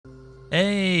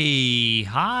Hey,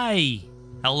 hi.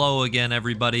 Hello again,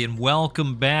 everybody, and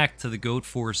welcome back to the Goat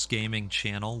Force Gaming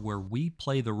channel, where we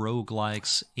play the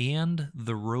roguelikes and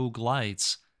the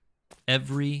roguelites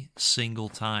every single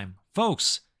time.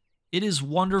 Folks, it is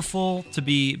wonderful to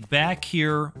be back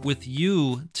here with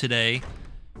you today,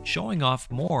 showing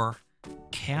off more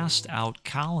Cast Out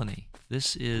Colony.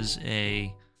 This is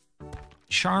a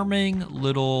charming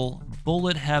little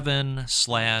bullet heaven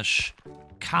slash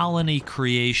colony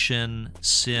creation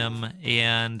sim,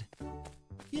 and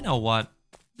you know what?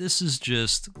 This is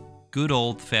just good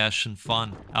old-fashioned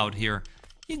fun out here.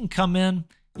 You can come in,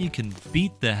 you can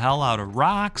beat the hell out of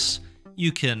rocks,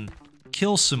 you can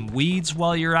kill some weeds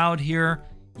while you're out here,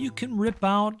 you can rip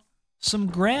out some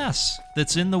grass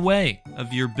that's in the way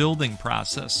of your building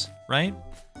process, right?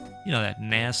 You know, that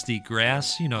nasty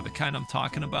grass, you know the kind I'm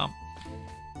talking about.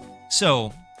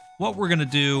 So, what we're going to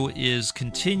do is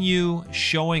continue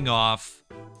showing off.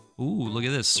 Ooh, look at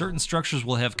this. Certain structures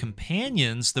will have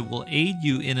companions that will aid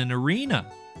you in an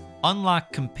arena.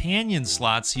 Unlock companion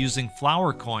slots using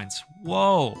flower coins.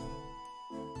 Whoa.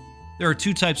 There are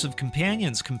two types of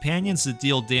companions. Companions that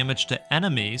deal damage to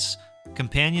enemies.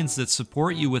 Companions that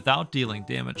support you without dealing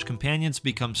damage. Companions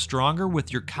become stronger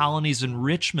with your colony's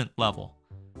enrichment level.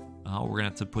 Oh, we're going to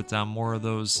have to put down more of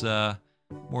those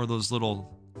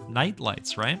little night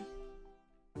lights, right?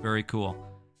 Very cool.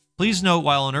 Please note,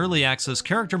 while in early access,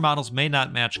 character models may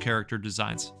not match character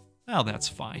designs. Well, that's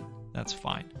fine. That's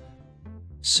fine.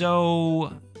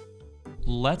 So,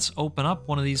 let's open up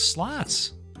one of these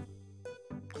slots.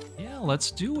 Yeah, let's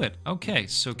do it. Okay,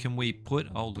 so can we put...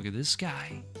 Oh, look at this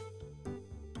guy.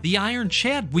 The Iron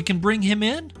Chad. We can bring him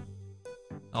in?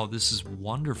 Oh, this is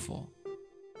wonderful.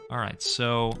 All right,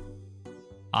 so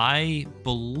I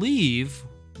believe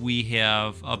we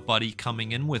have a buddy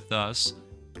coming in with us.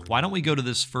 Why don't we go to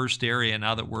this first area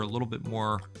now that we're a little bit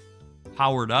more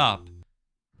powered up,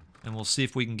 and we'll see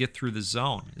if we can get through the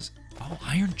zone. Oh,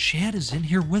 Iron Chad is in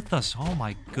here with us. Oh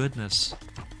my goodness.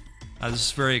 This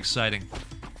is very exciting.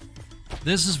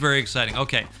 This is very exciting.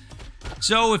 Okay,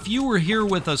 so if you were here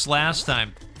with us last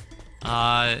time,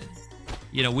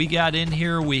 you know, we got in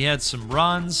here, we had some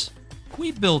runs,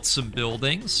 we built some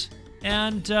buildings,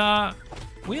 and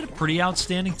we had a pretty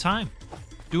outstanding time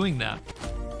doing that.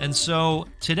 And so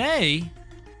today,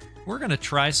 we're going to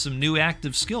try some new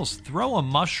active skills. Throw a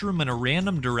mushroom in a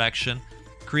random direction,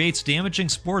 creates damaging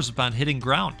spores upon hitting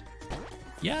ground.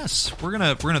 Yes, we're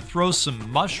gonna throw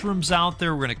some mushrooms out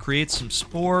there. We're gonna create some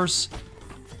spores.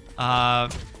 You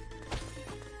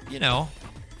know,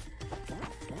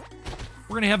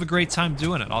 we're gonna have a great time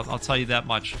doing it. I'll tell you that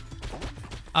much.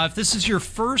 If this is your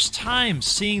first time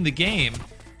seeing the game,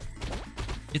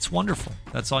 it's wonderful.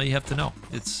 That's all you have to know.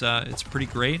 It's pretty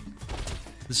great.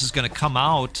 This is going to come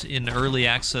out in early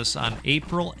access on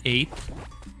April 8th,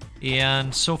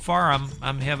 and so far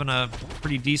I'm having a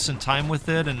pretty decent time with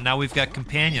it. And now we've got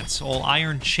companions. Old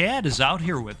Iron Chad is out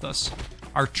here with us,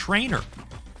 our trainer,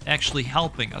 actually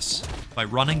helping us by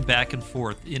running back and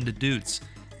forth into dudes.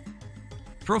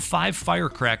 Throw 5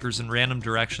 firecrackers in random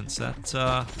directions. That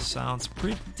sounds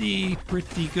pretty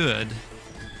good.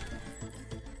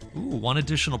 Ooh, 1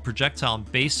 additional projectile in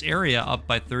base area up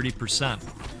by 30%.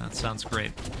 That sounds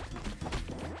great.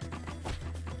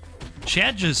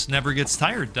 Chad just never gets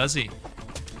tired, does he?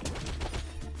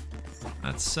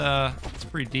 That's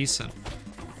pretty decent.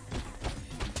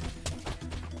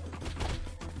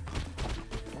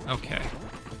 Okay.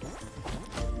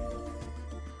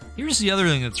 Here's the other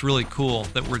thing that's really cool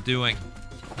that we're doing.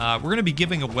 We're going to be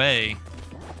giving away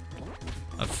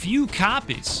a few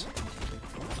copies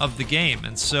of the game,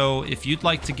 and so if you'd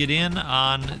like to get in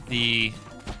on the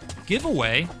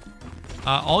giveaway,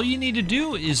 all you need to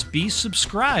do is be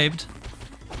subscribed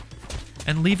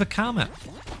and leave a comment,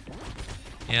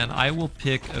 and I will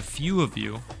pick a few of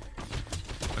you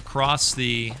across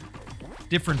the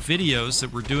different videos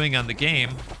that we're doing on the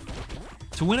game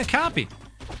to win a copy.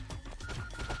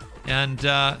 And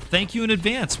thank you in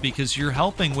advance, because you're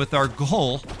helping with our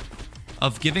goal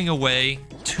of giving away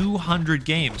 200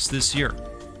 games this year.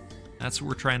 That's what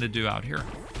we're trying to do out here.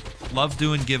 Love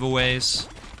doing giveaways.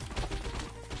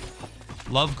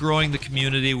 Love growing the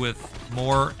community with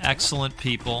more excellent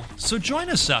people. So join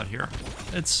us out here.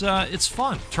 It's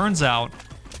fun. Turns out,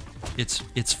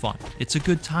 it's fun. It's a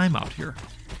good time out here.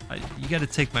 You got to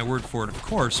take my word for it, of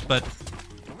course. But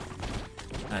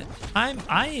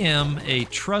I am a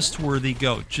trustworthy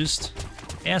goat. Just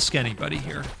ask anybody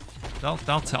here. They'll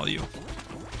tell you.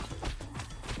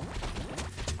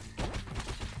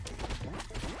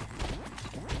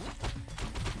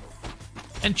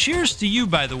 And cheers to you,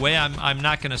 by the way. I'm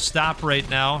not going to stop right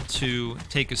now to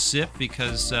take a sip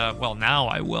because, well, now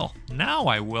I will. Now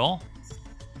I will.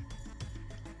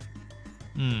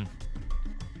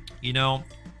 You know,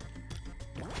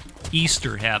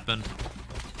 Easter happened,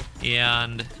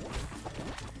 and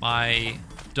my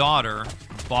daughter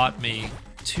bought me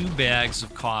 2 bags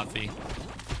of coffee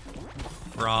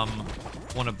from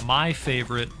one of my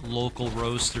favorite local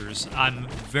roasters. I'm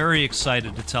very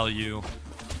excited to tell you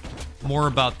more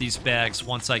about these bags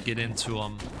once I get into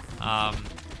them.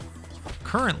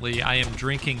 Currently, I am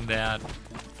drinking that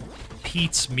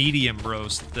Pete's Medium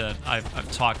Roast that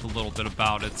I've talked a little bit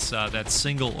about. It's that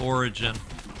single origin,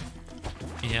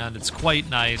 and it's quite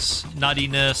nice.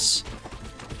 Nuttiness,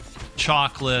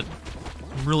 chocolate,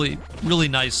 really, really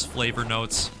nice flavor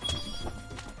notes.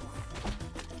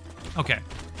 Okay.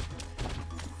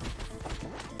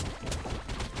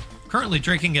 Currently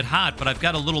drinking it hot, but I've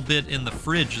got a little bit in the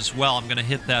fridge as well. I'm going to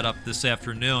hit that up this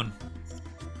afternoon.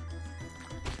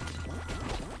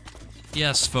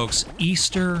 Yes, folks,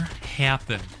 Easter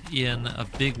happened in a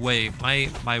big way.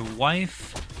 My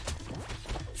wife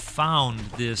found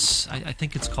this, I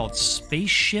think it's called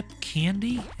spaceship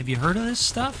candy. Have you heard of this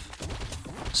stuff?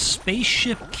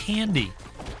 Spaceship candy.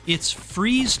 It's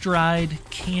freeze-dried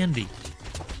candy.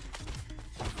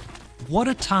 What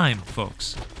a time,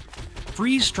 folks.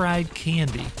 Freeze-dried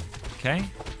candy, okay?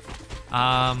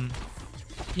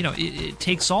 You know, it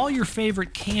takes all your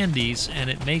favorite candies and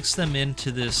it makes them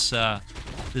into this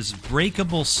this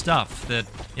breakable stuff that,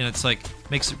 you know, it's like,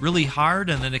 makes it really hard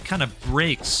and then it kind of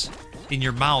breaks in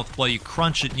your mouth while you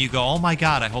crunch it and you go, oh my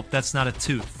God, I hope that's not a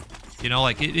tooth. You know,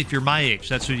 like, if you're my age,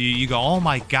 that's what you go, oh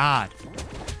my God,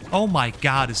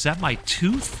 is that my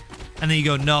tooth? And then you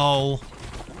go, no,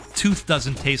 tooth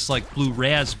doesn't taste like blue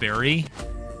raspberry.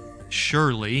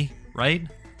 Surely, right?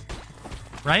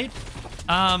 Right?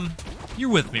 You're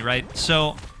with me, right?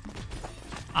 So,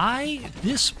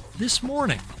 this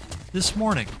morning,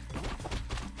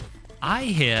 I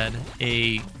had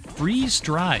a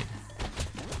freeze-dried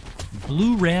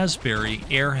blue raspberry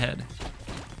Airhead,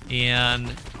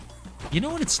 and you know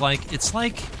what it's like? It's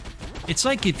like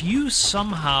if you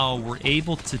somehow were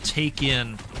able to take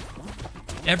in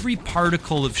every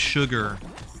particle of sugar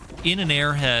in an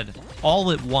Airhead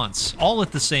all at once, all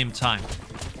at the same time.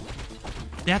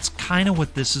 That's kind of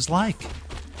what this is like.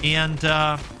 And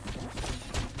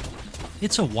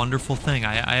it's a wonderful thing,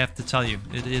 I have to tell you.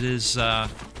 It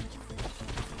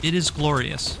is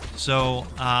glorious. So,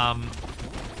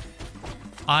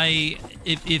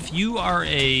 if you are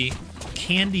a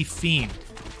candy fiend,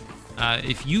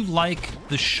 if you like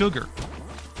the sugar,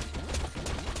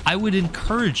 I would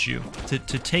encourage you to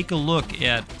take a look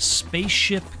at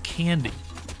Spaceship Candy.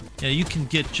 You know, you can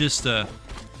get just a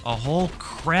whole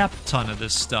crap ton of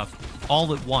this stuff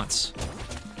all at once,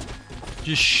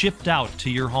 just shipped out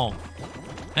to your home.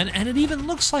 And it even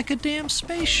looks like a damn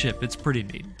spaceship. It's pretty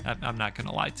neat. I'm not going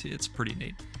to lie to you. It's pretty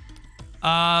neat.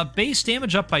 Base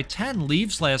damage up by 10.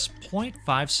 Leaves last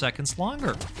 0.5 seconds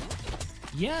longer.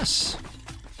 Yes.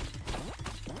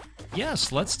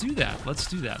 Yes, let's do that. Let's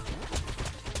do that.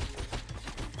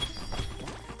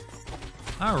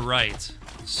 All right.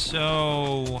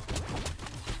 So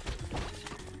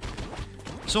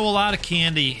a lot of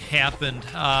candy happened.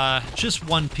 Just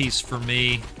one piece for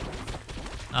me.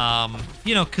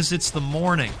 You know, because it's the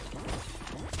morning,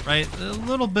 right? A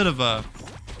little bit of a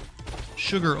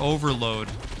sugar overload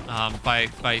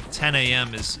by 10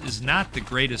 a.m. is not the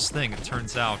greatest thing, it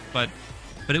turns out, but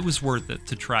it was worth it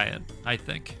to try it, I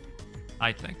think.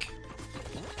 All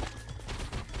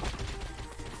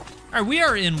right, we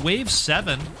are in Wave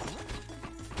 7.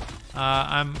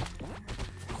 I'm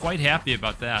quite happy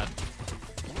about that.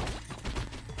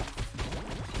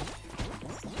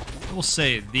 I will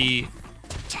say, the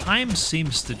time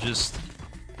seems to just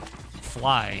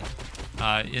fly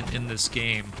in this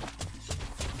game.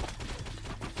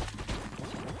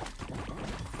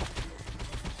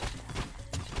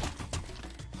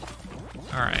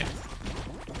 All right.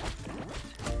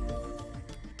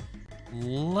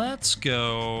 Let's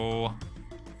go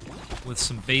with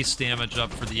some base damage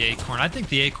up for the acorn. I think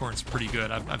the acorn's pretty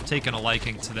good. I've taken a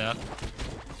liking to that.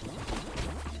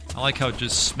 I like how it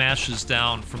just smashes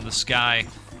down from the sky.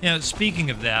 You know, speaking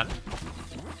of that,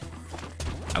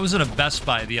 I was at a Best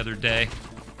Buy the other day,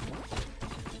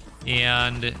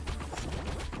 and, you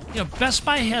know, Best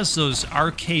Buy has those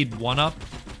arcade 1-up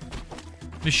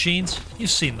machines.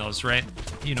 You've seen those, right?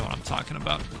 You know what I'm talking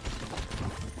about.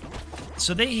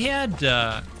 So they had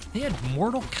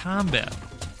Mortal Kombat,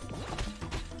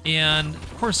 and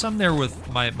of course I'm there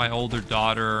with my older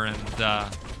daughter, and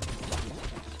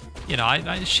you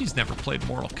know, she's never played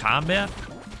Mortal Kombat.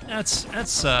 That's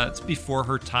it's before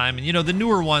her time, and you know the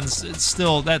newer ones. It's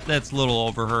still that's a little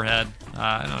over her head.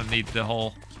 I don't need the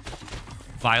whole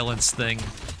violence thing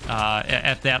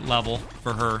at that level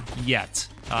for her yet.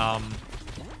 Yeah,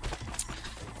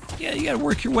 you got to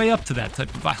work your way up to that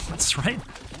type of violence, right?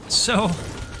 So,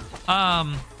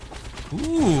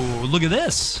 ooh, look at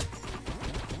this.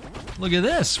 Look at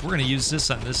this. We're gonna use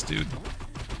this on this dude.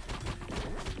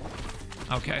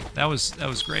 Okay, that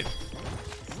was great.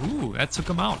 Ooh, that took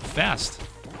him out fast.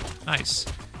 Nice.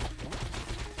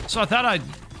 So I thought I'd,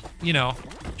 you know,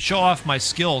 show off my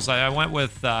skills. I went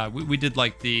with, we did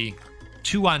like the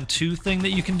 2-on-2 thing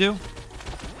that you can do.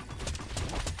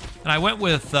 And I went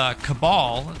with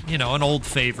Cabal, you know, an old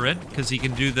favorite, because he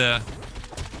can do the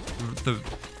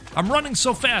I'm running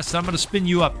so fast, I'm gonna spin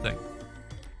you up thing.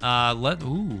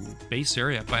 Ooh, base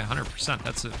area by 100%.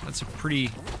 That's a pretty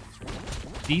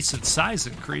decent size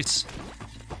increase.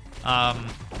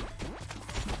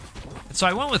 So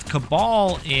I went with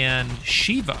Cabal and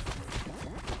Shiva.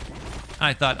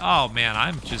 I thought, oh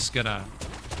man,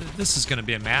 this is gonna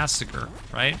be a massacre,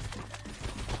 right?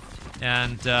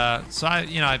 And so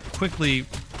I quickly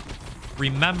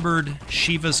remembered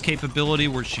Shiva's capability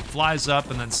where she flies up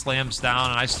and then slams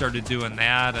down, and I started doing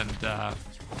that,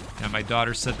 and my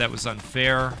daughter said that was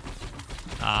unfair,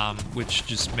 which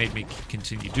just made me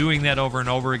continue doing that over and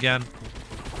over again.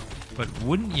 But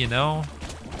wouldn't you know,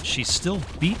 she still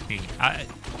beat me.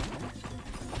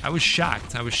 I was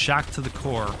shocked. I was shocked to the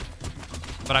core.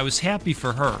 But I was happy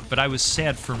for her, but I was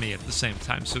sad for me at the same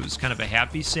time, so it was kind of a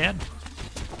happy sad.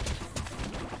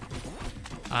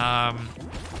 But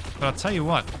I'll tell you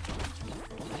what,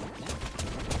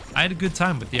 I had a good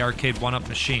time with the arcade 1-up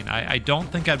machine. I don't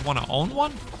think I'd want to own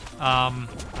one.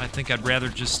 I think I'd rather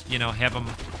just, you know, have them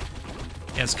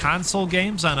as console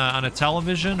games on a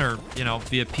television or, you know,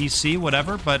 via PC,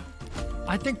 whatever. But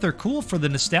I think they're cool for the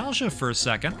nostalgia for a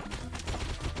second.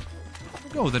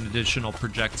 We'll go with an additional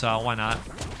projectile, why not?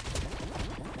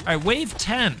 All right, wave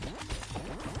 10.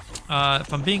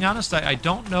 If I'm being honest, I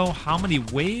don't know how many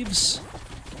waves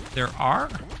there are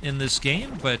in this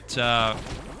game, but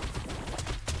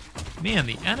man,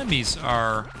 the enemies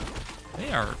are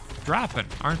dropping,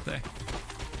 aren't they?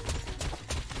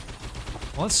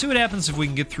 Well, let's see what happens if we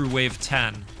can get through wave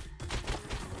 10.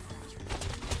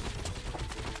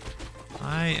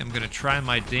 I am gonna try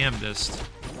my damnedest.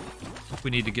 Hope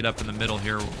we need to get up in the middle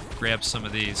here. We'll grab some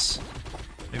of these.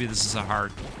 Maybe this is a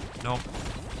heart. Nope.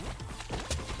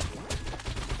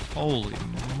 Holy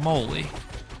moly.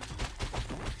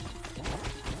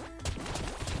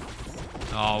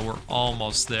 Oh, we're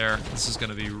almost there. This is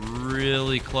gonna be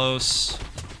really close.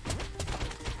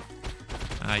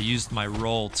 I used my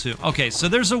roll too. Okay, so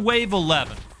there's a wave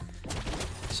 11.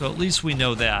 So at least we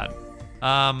know that.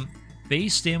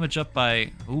 Base damage up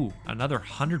by, ooh, another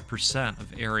 100%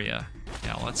 of area.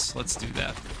 Yeah, let's do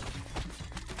that.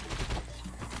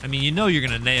 I mean, you know you're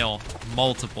gonna nail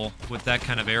multiple with that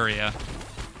kind of area.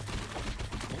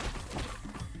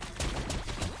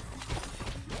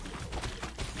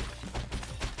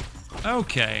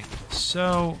 Okay,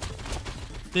 so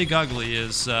Big Ugly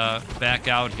is back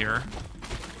out here.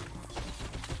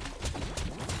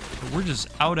 But we're just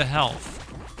out of health.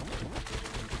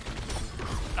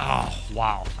 Oh,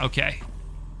 wow. Okay.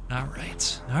 All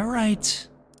right. All right.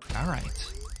 All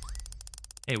right.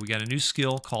 Hey, we got a new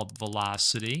skill called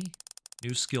Velocity.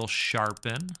 New skill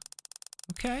Sharpen.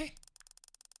 Okay.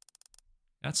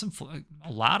 Got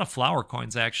a lot of flower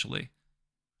coins, actually.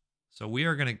 So we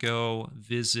are going to go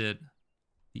visit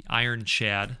the Iron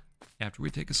Chad after we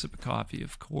take a sip of coffee,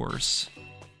 of course.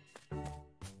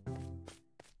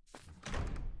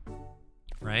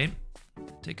 Right?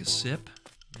 Take a sip.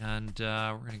 And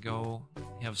we're going to go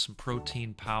have some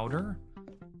protein powder.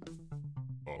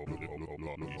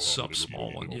 Sub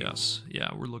small one, yes. Yeah,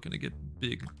 we're looking to get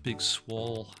big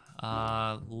swole.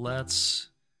 Let's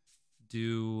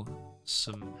do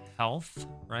some health,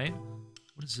 right?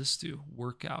 What does this do?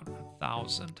 Workout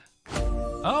 1,000.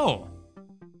 Oh!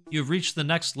 You've reached the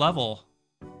next level.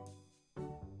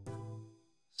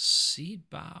 Seed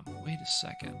bomb. Wait a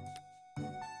second.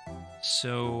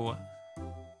 So,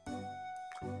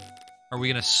 are we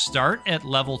gonna start at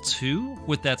level 2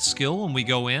 with that skill when we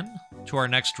go in to our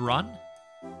next run?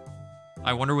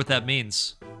 I wonder what that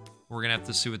means. We're gonna have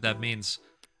to see what that means.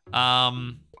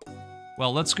 Well,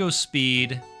 let's go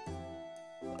speed.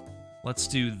 Let's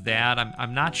do that.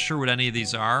 I'm not sure what any of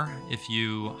these are. If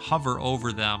you hover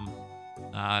over them,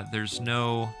 there's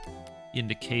no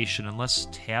indication unless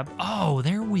tab. Oh,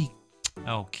 there we.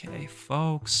 Okay,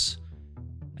 folks.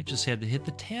 I just had to hit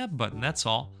the tab button. That's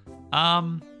all.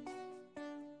 Armor,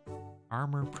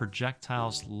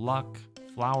 projectiles, luck,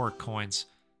 Flower coins.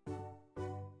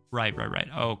 Right.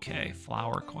 Okay,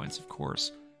 flower coins, of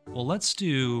course. Well, let's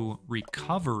do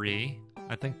recovery.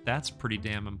 I think that's pretty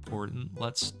damn important.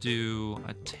 Let's do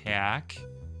attack.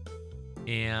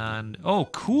 And, oh,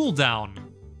 cooldown.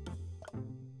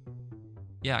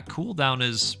 Yeah, cooldown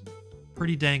is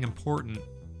pretty dang important.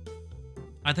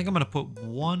 I think I'm going to put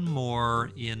one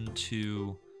more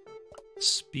into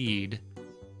speed.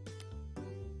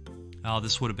 Oh,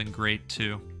 this would have been great,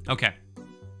 too. Okay.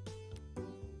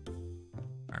 All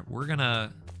right, we're going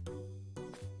to...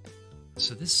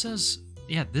 So this says...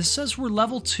 Yeah, this says we're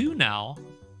level 2 now.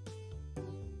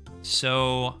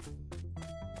 So...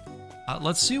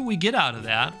 let's see what we get out of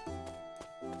that.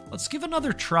 Let's give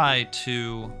another try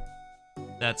to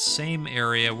that same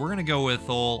area. We're going to go with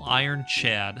old Iron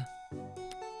Chad.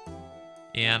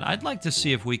 And I'd like to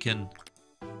see if we can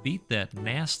beat that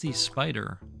nasty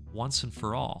spider once and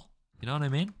for all. You know what I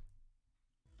mean?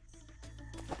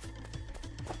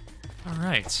 All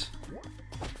right.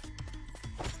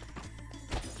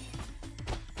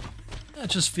 It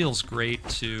just feels great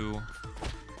to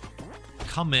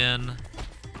come in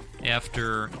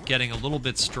after getting a little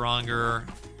bit stronger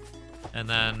and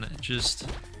then just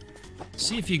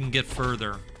see if you can get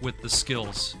further with the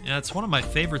skills. Yeah, it's one of my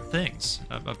favorite things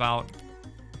about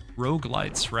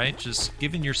roguelites, right? Just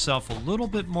giving yourself a little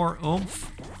bit more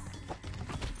oomph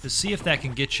to see if that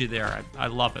can get you there. I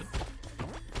love it.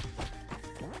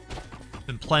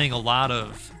 Been playing a lot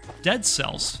of Dead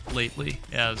Cells lately,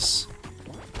 as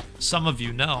some of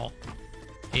you know,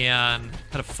 and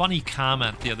had a funny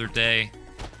comment the other day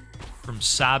from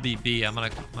Sabi B. I'm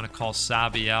gonna call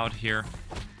Sabi out here.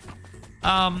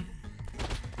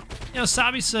 You know,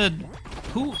 Sabi said,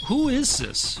 "Who is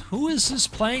this? Who is this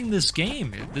playing this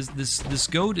game? This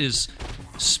goat is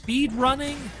speed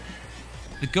running.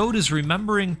 The goat is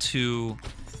remembering to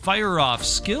fire off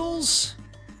skills.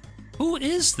 Who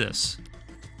is this?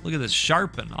 Look at this: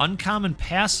 sharpen, uncommon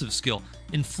passive skill,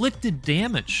 inflicted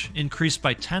damage increased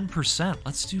by 10%.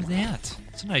 Let's do that.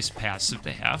 It's a nice passive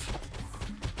to have.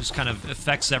 Just kind of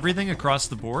affects everything across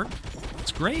the board.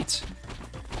 It's great."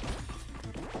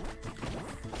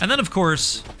 And then, of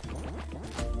course,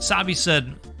 Sabi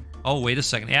said, oh, wait a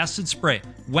second, acid spray.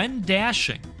 When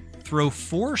dashing, throw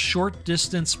 4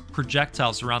 short-distance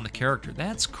projectiles around the character.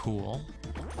 That's cool.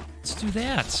 Let's do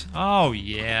that. Oh,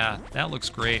 yeah, that looks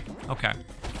great. Okay.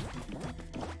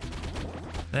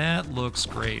 That looks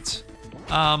great.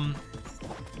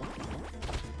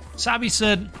 Sabi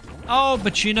said, oh,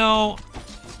 but you know,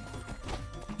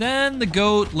 then the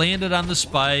goat landed on the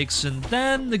spikes, and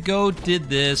then the goat did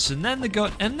this, and then the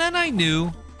goat, and then I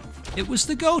knew it was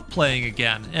the goat playing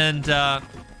again, and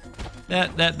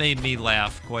that made me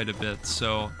laugh quite a bit.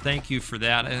 So thank you for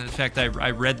that. And in fact, I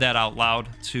read that out loud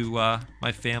to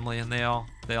my family, and they all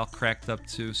cracked up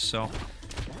too. So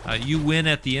you win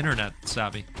at the internet,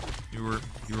 Sabi. You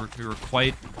were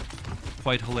quite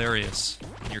hilarious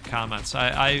in your comments.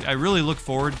 I really look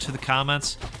forward to the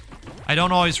comments. I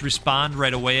don't always respond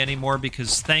right away anymore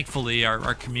because thankfully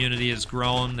our community has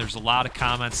grown. There's a lot of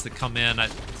comments that come in.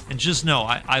 And just know,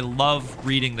 I love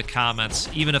reading the comments,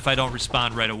 even if I don't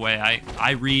respond right away.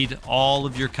 I read all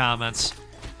of your comments,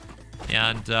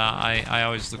 and I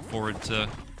always look forward to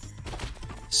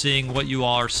seeing what you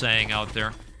all are saying out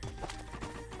there.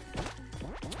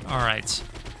 All right.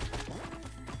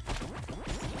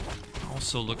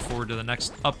 Also look forward to the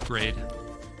next upgrade.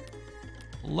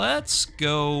 Let's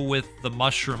go with the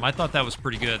mushroom. I thought that was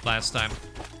pretty good last time.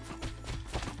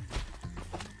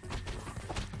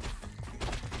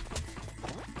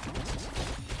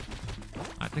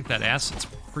 I think that acid's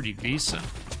pretty decent.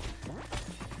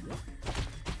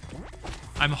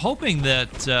 I'm hoping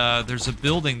that there's a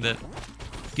building that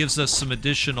gives us some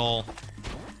additional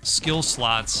skill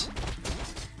slots.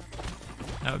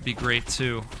 That would be great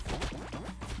too.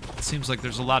 It seems like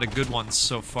there's a lot of good ones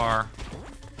so far.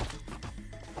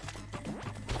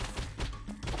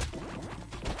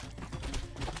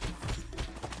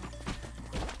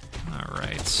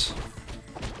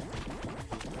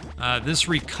 This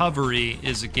recovery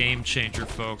is a game changer,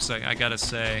 folks. I gotta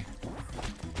say.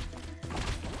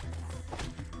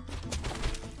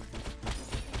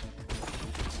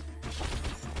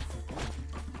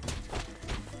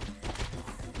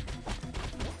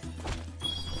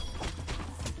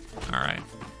 All right.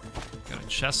 Got a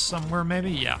chest somewhere, maybe?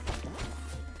 Yeah.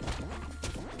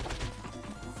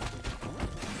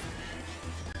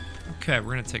 Okay, we're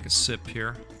gonna take a sip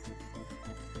here.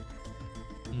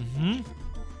 Mm-hmm.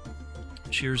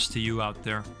 Cheers to you out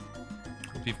there.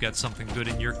 Hope you've got something good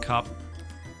in your cup.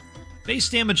 Base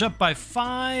damage up by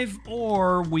 5,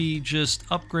 or we just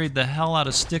upgrade the hell out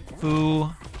of Stick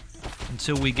Foo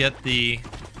until we get the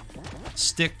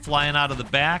stick flying out of the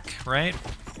back, right?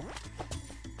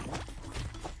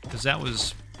 Because that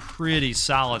was pretty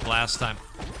solid last time.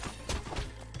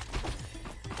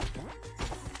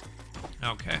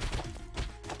 Okay.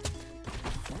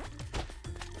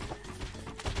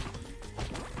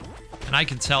 And I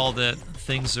can tell that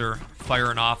things are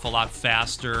firing off a lot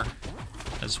faster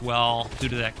as well due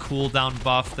to that cooldown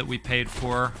buff that we paid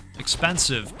for.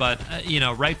 Expensive, but, you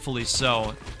know, rightfully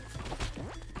so.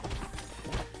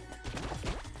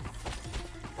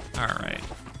 All right.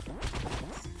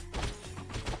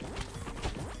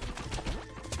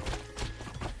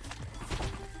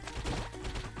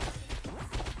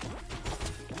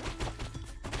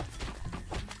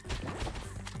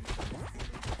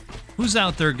 Who's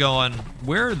out there going,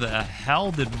 where the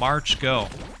hell did March go?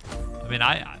 I mean,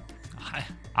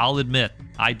 I'll admit,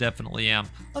 I definitely am.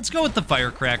 Let's go with the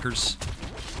firecrackers.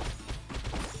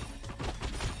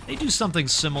 They do something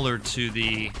similar to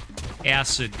the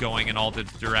acid going in all the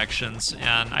directions,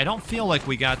 and I don't feel like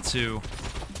we got to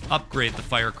upgrade the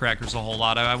firecrackers a whole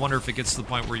lot. I wonder if it gets to the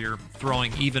point where you're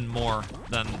throwing even more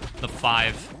than the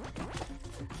 5.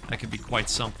 That could be quite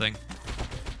something.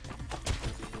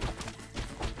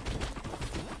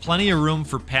 Plenty of room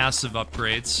for passive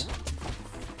upgrades.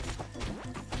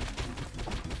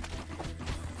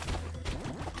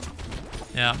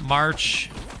 Yeah,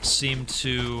 March seemed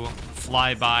to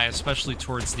fly by, especially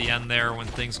towards the end there when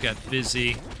things got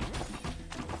busy.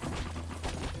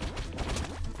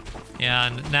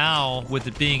 And now, with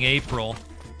it being April,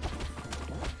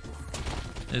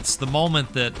 it's the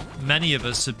moment that many of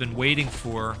us have been waiting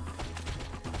for.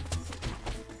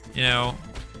 You know,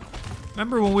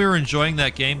 remember when we were enjoying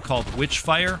that game called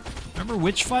Witchfire? Remember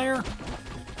Witchfire?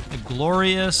 The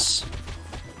glorious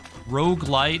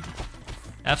roguelite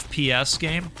FPS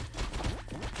game.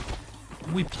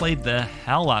 We played the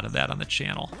hell out of that on the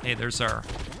channel. Hey, there's our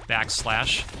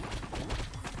backslash.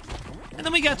 And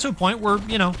then we got to a point where,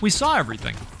 you know, we saw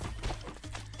everything.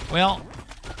 Well,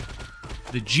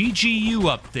 the GGU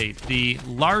update, the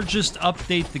largest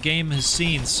update the game has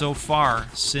seen so far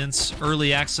since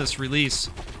early access release,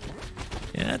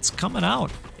 yeah, it's coming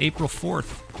out April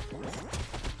 4th.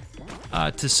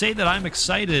 To say that I'm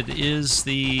excited is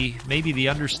maybe the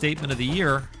understatement of the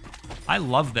year. I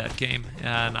love that game,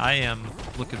 and I am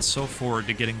looking so forward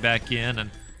to getting back in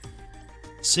and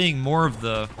seeing more of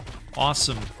the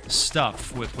awesome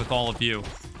stuff with all of you.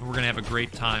 We're going to have a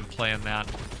great time playing that.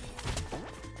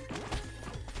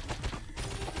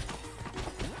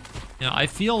 You know, I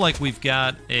feel like we've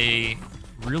got a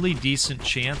really decent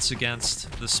chance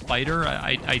against the spider.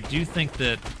 I do think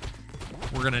that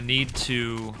we're going to need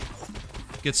to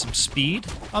get some speed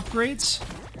upgrades.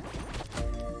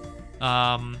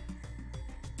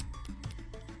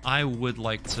 I would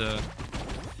like to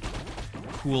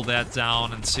cool that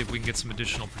down and see if we can get some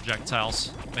additional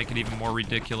projectiles. Make it even more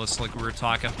ridiculous like we were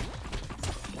talking.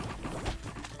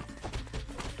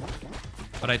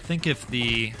 But I think if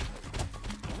the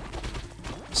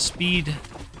speed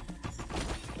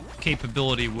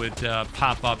capability would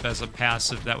pop up as a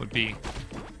passive, that would be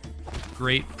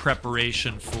great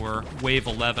preparation for Wave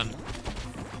 11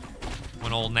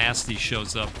 when old Nasty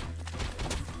shows up.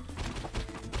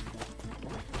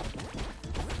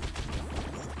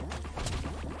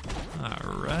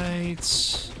 Alright.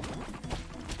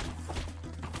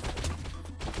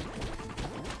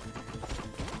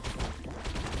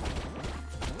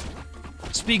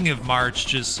 Speaking of March,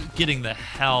 just getting the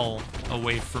hell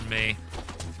away from me.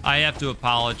 I have to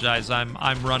apologize.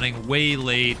 I'm running way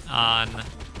late on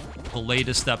the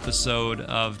latest episode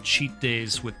of Cheat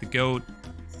Days with the Goat.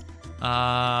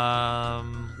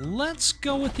 Let's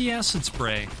go with the acid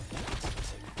spray.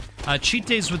 Cheat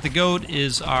Days with the Goat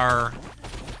is our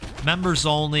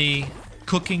members-only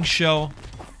cooking show.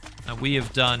 We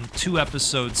have done 2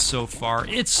 episodes so far.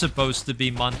 It's supposed to be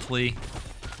monthly.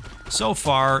 So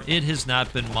far, it has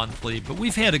not been monthly, but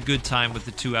we've had a good time with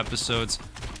the 2 episodes.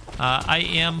 I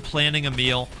am planning a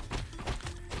meal.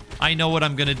 I know what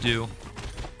I'm going to do,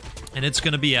 and it's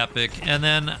going to be epic. And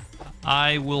then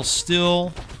I will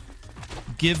still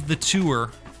give the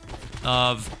tour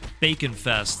of Bacon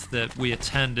Fest that we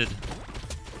attended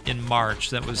in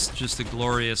March. That was just a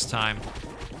glorious time.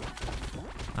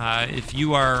 If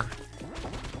you are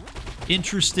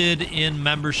interested in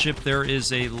membership, there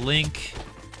is a link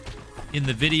in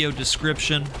the video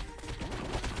description.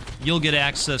 You'll get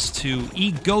access to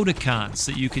egoticons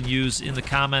that you can use in the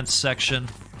comments section.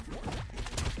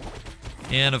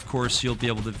 And of course, you'll be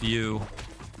able to view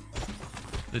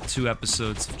the 2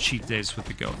 episodes of Cheat Days with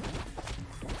the Goat.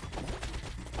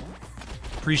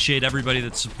 Appreciate everybody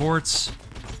that supports.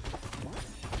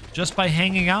 just by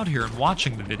hanging out here and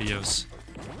watching the videos.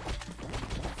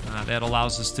 That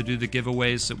allows us to do the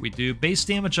giveaways that we do. Base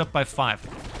damage up by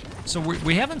 5. So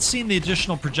we haven't seen the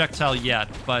additional projectile yet,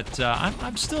 but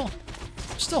I'm still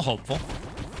hopeful.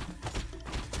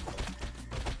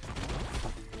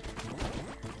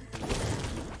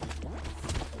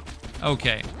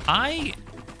 Okay, I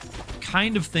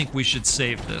kind of think we should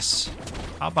save this.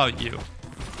 How about you?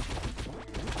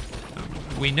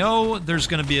 We know there's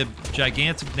going to be a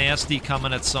gigantic nasty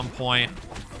coming at some point.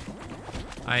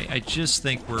 I just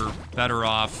think we're better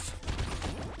off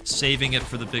saving it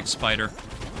for the big spider.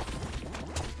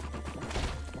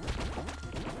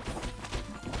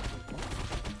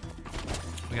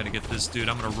 We got to get this dude.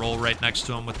 I'm going to roll right next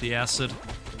to him with the acid.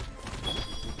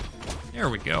 There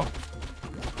we go.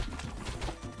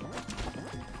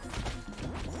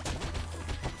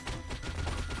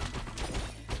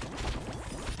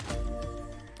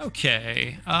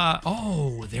 Okay,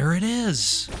 oh, there it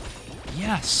is.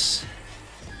 Yes.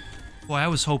 Boy, I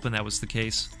was hoping that was the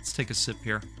case. Let's take a sip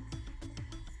here.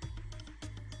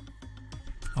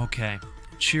 Okay,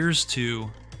 cheers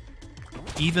to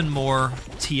even more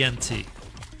TNT.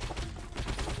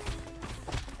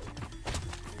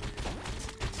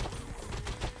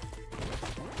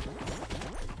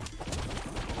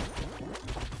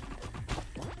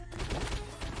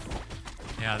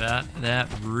 Yeah, that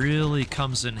really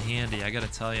comes in handy, I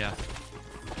gotta tell ya.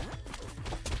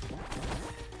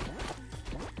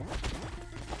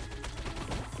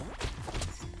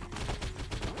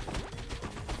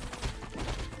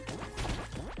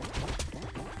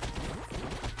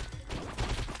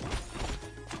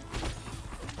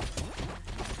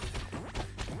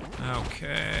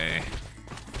 Okay.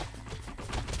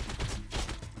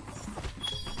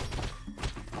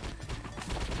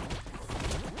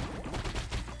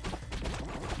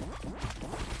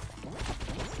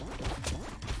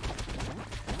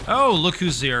 Oh, look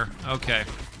who's here. Okay.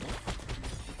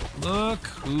 Look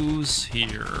who's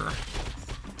here.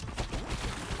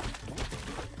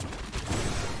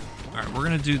 Alright, we're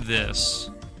gonna do this.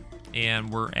 And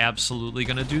we're absolutely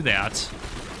gonna do that.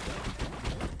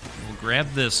 We'll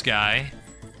grab this guy.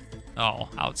 Oh,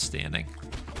 outstanding.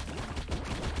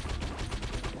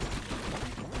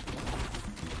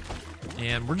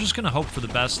 And we're just gonna hope for the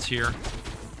best here.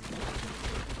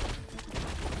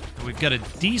 We've got a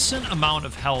decent amount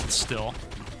of health still.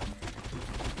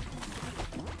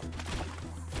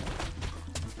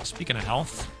 Speaking of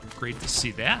health, great to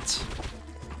see that.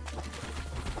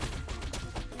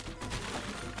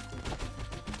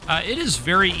 It is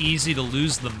very easy to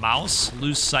lose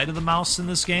sight of the mouse in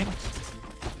this game.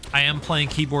 I am playing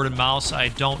keyboard and mouse. I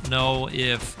don't know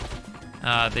if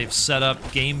they've set up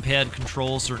gamepad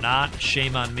controls or not.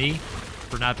 Shame on me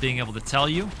for not being able to tell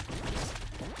you.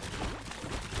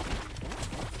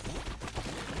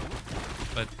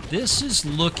 But this is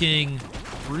looking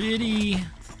pretty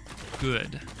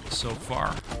good so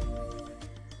far.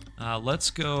 Let's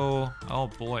go... Oh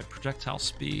boy, projectile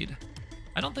speed.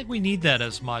 I don't think we need that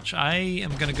as much. I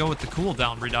am going to go with the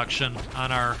cooldown reduction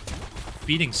on our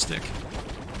beating stick.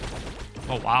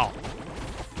 Oh wow.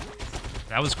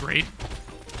 That was great.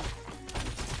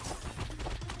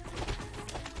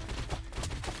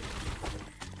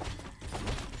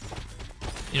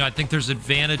 You know, I think there's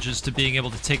advantages to being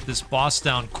able to take this boss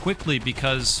down quickly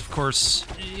because, of course,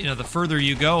 you know, the further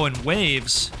you go in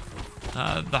waves,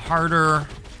 the harder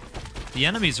the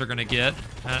enemies are going to get.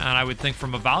 And I would think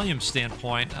from a volume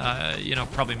standpoint, you know,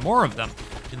 probably more of them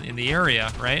in the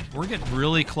area, right? We're getting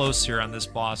really close here on this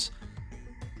boss.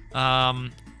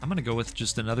 I'm going to go with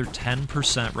just another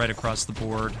 10% right across the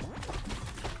board.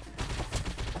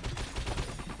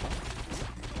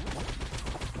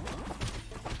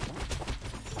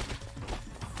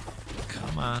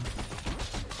 Come on.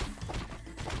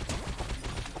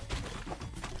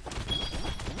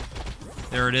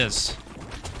 There it is.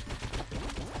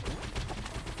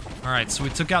 Alright, so we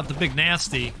took out the big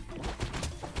nasty.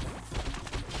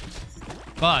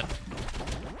 But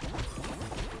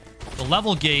the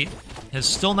level gate has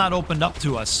still not opened up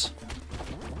to us.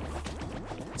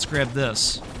 Let's grab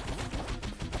this.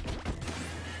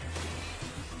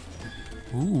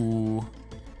 Ooh.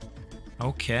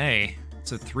 Okay.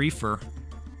 It's a threefer.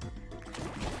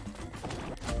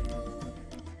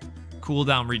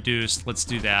 Cooldown reduced. Let's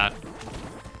do that.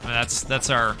 I mean, that's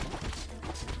our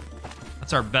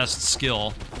best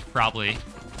skill, probably.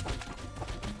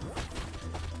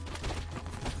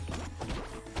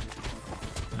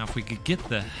 Now, if we could get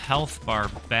the health bar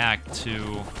back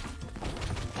to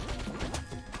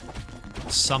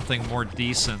something more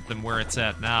decent than where it's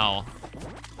at now,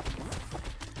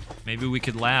 maybe we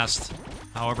could last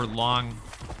however long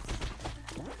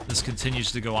this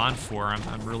continues to go on for.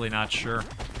 I'm really not sure.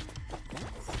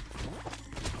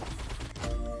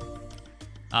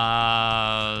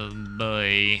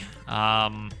 Boy. I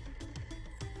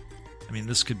mean,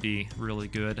 this could be really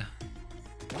good.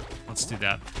 Let's do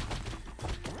that.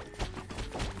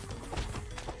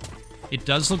 It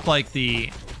does look like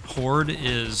the horde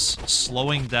is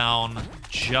slowing down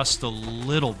just a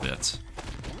little bit.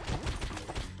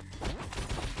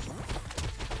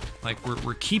 Like,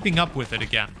 we're keeping up with it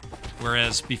again.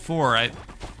 Whereas before, I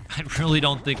really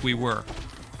don't think we were.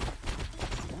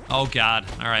 Oh, God.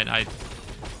 All right, I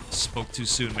spoke too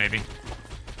soon, maybe.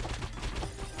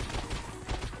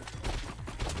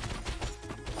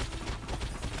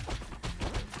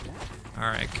 All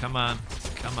right, come on.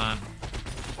 Come on.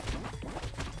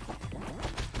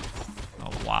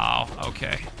 Oh, wow.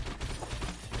 Okay.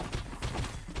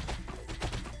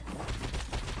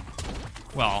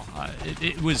 Well,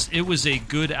 it was a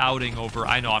good outing over.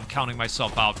 I know I'm counting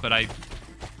myself out, but I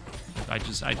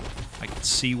can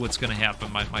see what's going to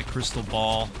happen. My crystal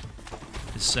ball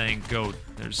is saying goat.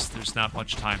 There's not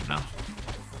much time now.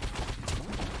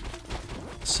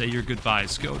 Say your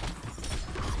goodbyes, goat.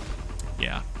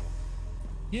 Yeah.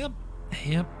 Yep.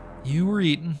 You were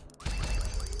eaten.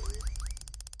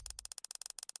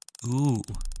 Ooh.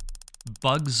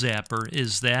 Bug Zapper.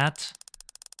 Is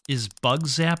Bug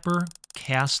Zapper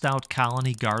cast out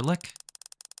colony garlic?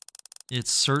 It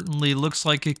certainly looks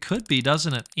like it could be,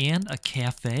 doesn't it? And a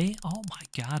cafe? Oh my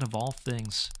God, of all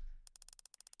things.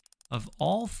 Of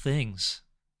all things.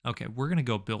 Okay, we're going to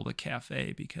go build a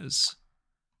cafe because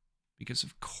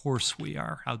of course we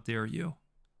are. How dare you?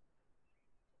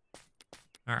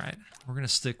 All right, we're going to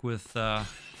stick with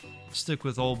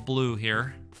old Blue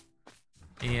here.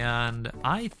 And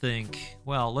I think,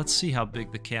 well, let's see how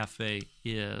big the cafe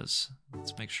is.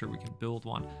 Let's make sure we can build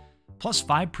one. Plus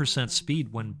 5%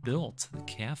 speed when built. The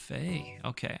cafe.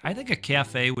 Okay, I think a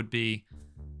cafe would be,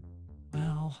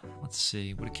 well, let's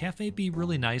see. Would a cafe be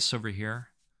really nice over here?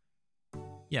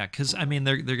 Yeah, because, I mean,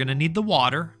 they're going to need the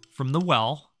water from the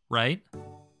well, right?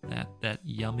 That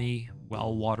yummy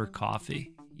well water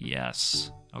coffee.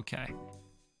 Yes. Okay.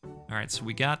 All right, so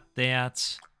we got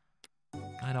that.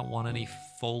 I don't want any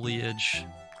foliage.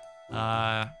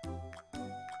 All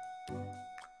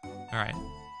right,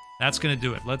 that's gonna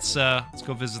do it. Let's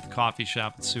go visit the coffee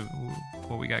shop and see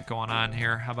what we got going on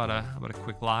here. How about a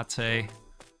quick latte?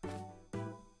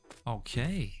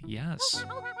 Okay, yes.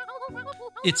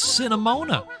 It's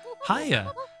Cinnamona.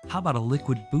 Hiya. How about a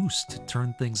liquid boost to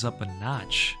turn things up a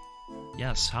notch?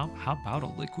 Yes. How about a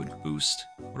liquid boost?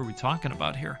 What are we talking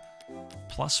about here?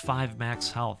 Plus 5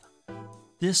 max health.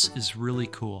 This is really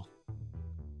cool.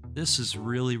 This is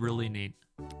really, really neat.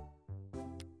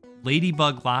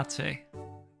 Ladybug latte.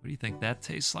 What do you think that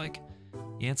tastes like?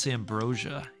 Yance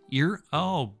ambrosia.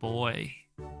 Oh boy.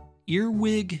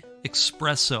 Earwig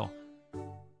espresso.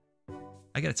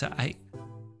 I gotta tell you,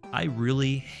 I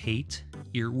really hate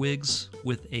earwigs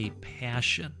with a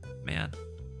passion, man.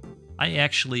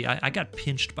 I got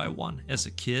pinched by one as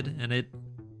a kid, and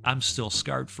I'm still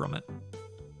scarred from it.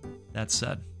 That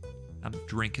said, I'm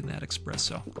drinking that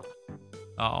espresso.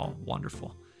 Oh,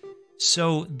 wonderful.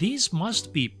 So these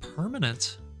must be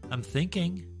permanent, I'm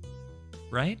thinking,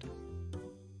 right?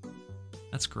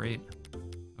 That's great.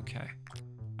 Okay.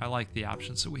 I like the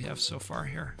options that we have so far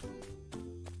here.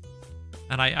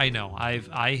 And I know,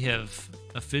 I have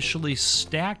officially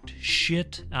stacked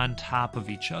shit on top of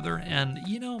each other, and,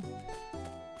 you know,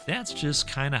 that's just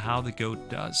kind of how the GOAT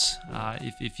does.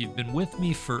 If you've been with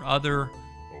me for other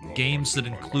games that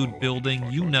include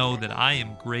building, you know that I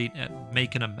am great at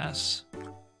making a mess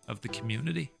of the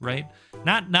community, right?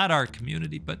 Not our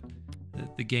community, but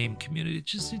the game community.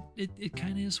 It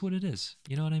kind of is what it is.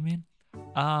 You know what I mean?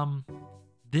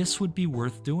 This would be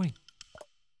worth doing.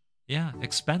 Yeah,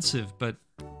 expensive, but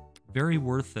very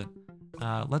worth it.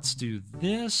 Let's do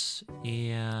this,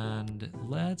 and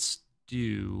let's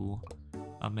do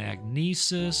a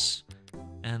magnesis,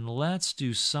 and let's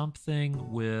do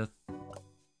something with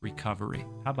recovery.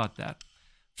 How about that?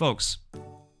 Folks,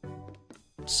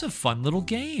 it's a fun little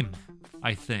game,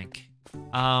 I think.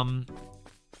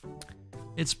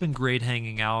 It's been great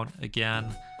hanging out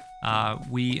again.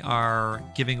 We are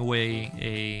giving away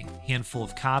a handful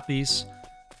of copies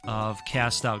of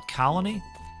Cast Out Colony.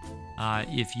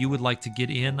 If you would like to get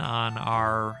in on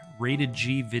our Rated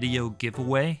G video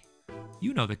giveaway,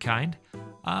 you know the kind,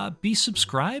 be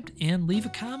subscribed and leave a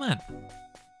comment.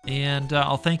 And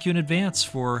I'll thank you in advance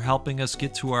for helping us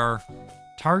get to our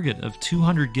target of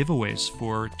 200 giveaways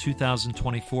for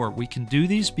 2024. We can do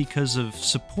these because of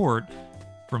support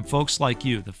from folks like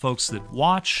you, the folks that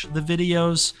watch the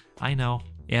videos. I know,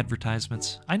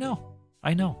 advertisements. I know.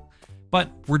 But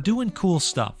we're doing cool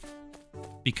stuff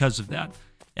because of that.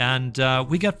 And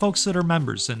we got folks that are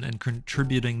members and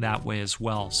contributing that way as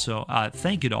well. So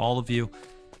thank you to all of you.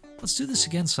 Let's do this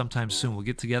again sometime soon. We'll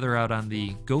get together out on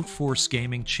the Goat Force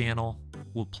Gaming channel.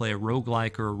 We'll play a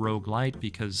roguelike or a roguelite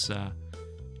because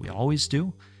we always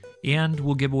do. And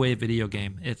we'll give away a video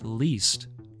game at least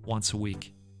once a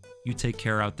week. You take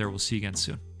care out there. We'll see you again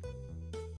soon.